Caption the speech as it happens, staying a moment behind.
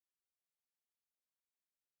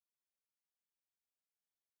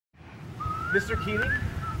Mr. Keating?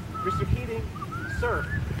 Mr. Keating? Sir?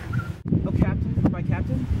 Oh, Captain? My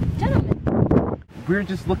Captain? Gentlemen. We're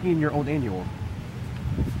just looking in your old annual.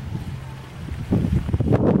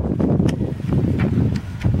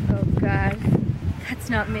 Oh God, that's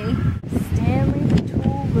not me. Stanley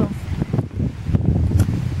Tool Wilson.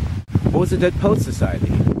 What was the Dead Poets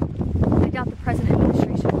Society? I doubt the present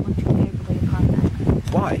administration will look too favorably upon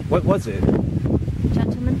that. Why? What was it?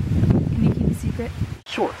 Gentlemen, can you keep a secret?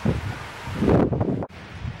 Sure.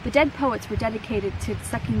 The Dead Poets were dedicated to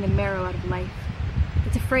sucking the marrow out of life.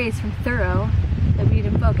 It's a phrase from Thoreau that we'd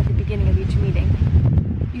invoke at the beginning of each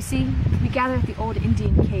meeting. You see, we gather at the old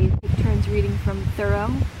Indian cave, take turns reading from Thoreau,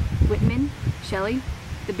 Whitman, Shelley,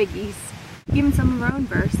 the Big East, even some of our own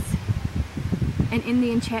verse. And in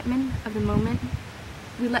the enchantment of the moment,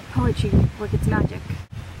 we let poetry work its magic.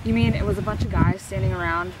 You mean it was a bunch of guys standing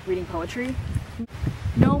around reading poetry?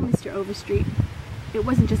 No, Mr. Overstreet. It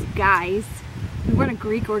wasn't just guys. We weren't a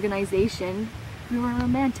Greek organization. We were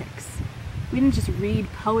romantics. We didn't just read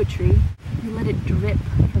poetry. We let it drip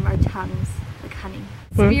from our tongues like honey.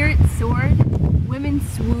 Spirits soared, women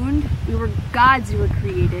swooned. We were gods who were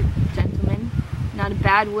created, gentlemen. Not a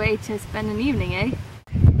bad way to spend an evening, eh?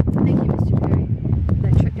 Thank you, Mr. Perry, for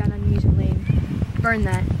that trip down Amnesia Lane. Burn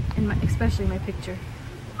that, and especially my picture.